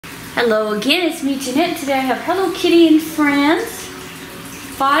Hello again, it's me Jeanette. Today I have Hello Kitty and Friends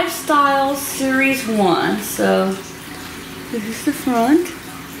 5 Styles Series 1. So this is the front.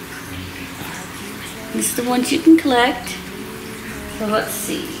 This is the ones you can collect. So let's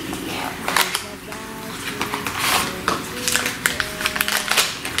see.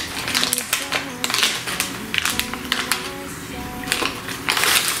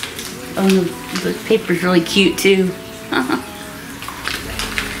 Oh, the paper's really cute too.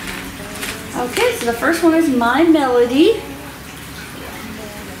 Okay, so the first one is My Melody.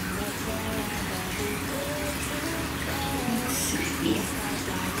 Let's see.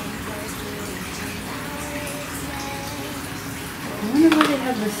 I wonder why they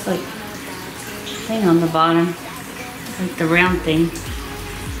have this like thing on the bottom, like the round thing.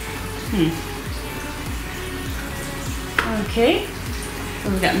 Okay, so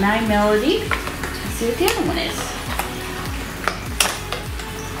we got My Melody. Let's see what the other one is.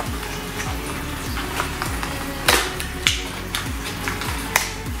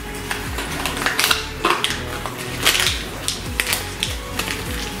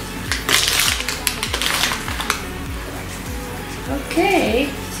 Okay,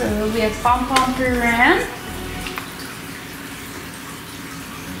 so we have Pom Pom Puran.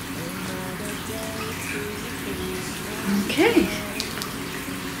 Okay,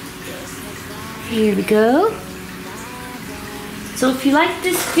 here we go. So if you like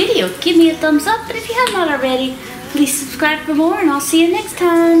this video, give me a thumbs up, and if you have not already, please subscribe for more, and I'll see you next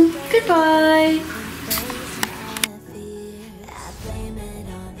time. Goodbye.